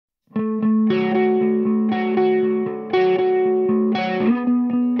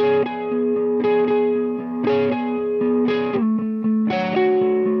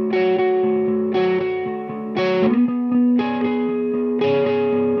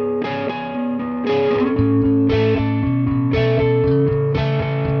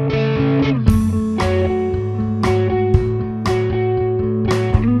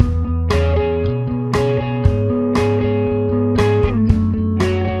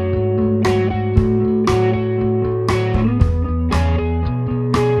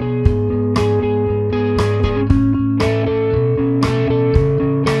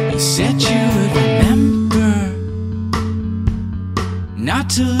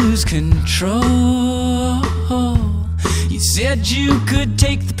lose control. You said you could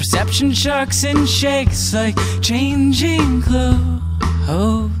take the perception shocks and shakes like changing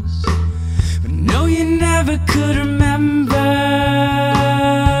clothes, but no, you never could remember.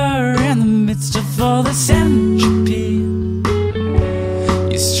 In the midst of all this entropy,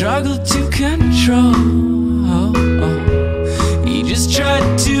 you struggled to control. You just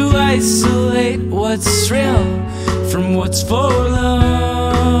tried to isolate what's real from what's for long,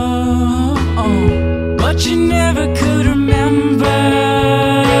 but you never could remember.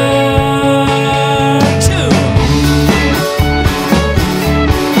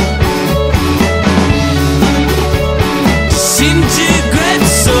 Disintegrate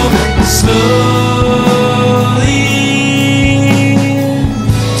so slowly.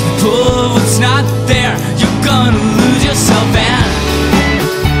 To pull what's not there, you're gonna lose yourself and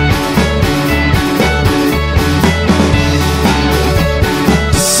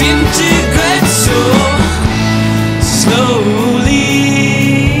disintegrate so slowly.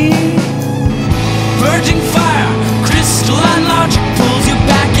 Purging fire, crystalline logic pulls you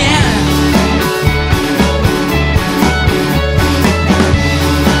back in.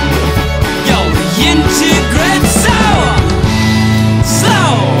 Integrate so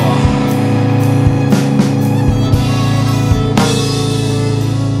slow.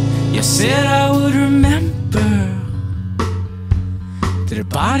 You said I would remember that our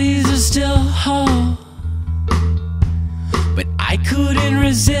bodies are still whole, but I couldn't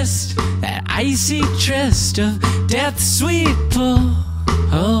resist that icy tryst of death's sweet pull.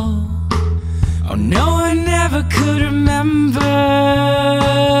 Oh no, I never could remember.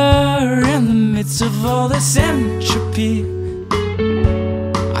 In the midst of all this entropy,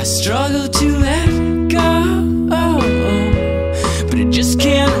 I struggle to let go, but I just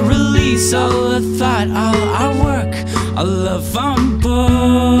can't release all the thought, all our work, all love on board.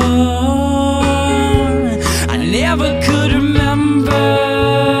 I never could remember.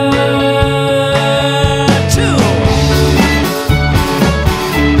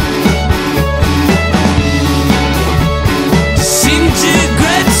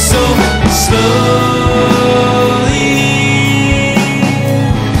 Slowly,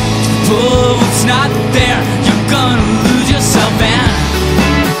 to pull what's not there, you're gonna lose yourself and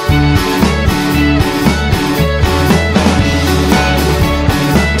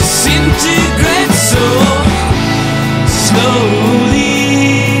disintegrate so slowly.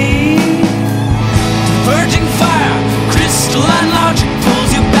 Diverging fire, crystalline logic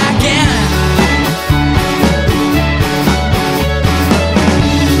pulls you back in.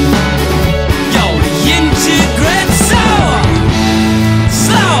 Integrate so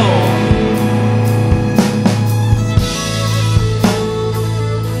slow.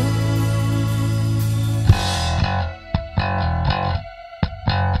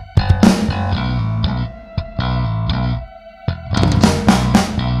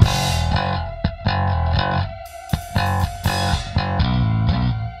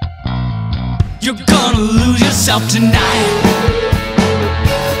 You're gonna lose yourself tonight.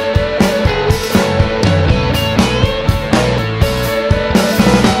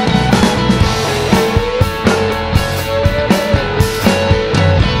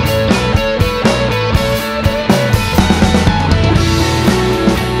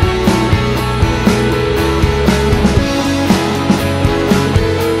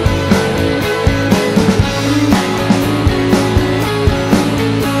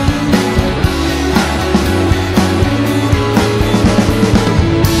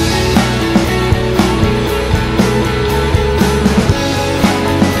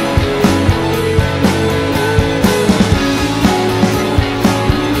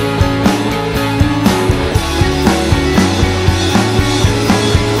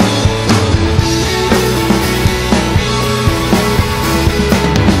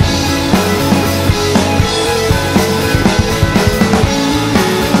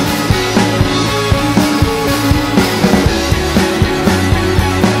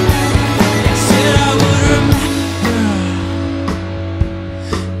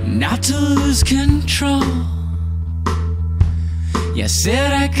 Not to lose control. You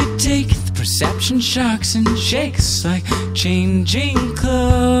said I could take the perception shocks and shakes like changing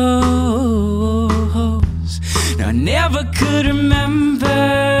clothes. Now I never could remember.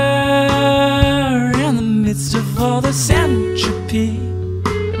 In the midst of all this entropy,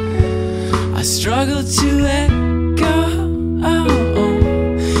 I struggle to let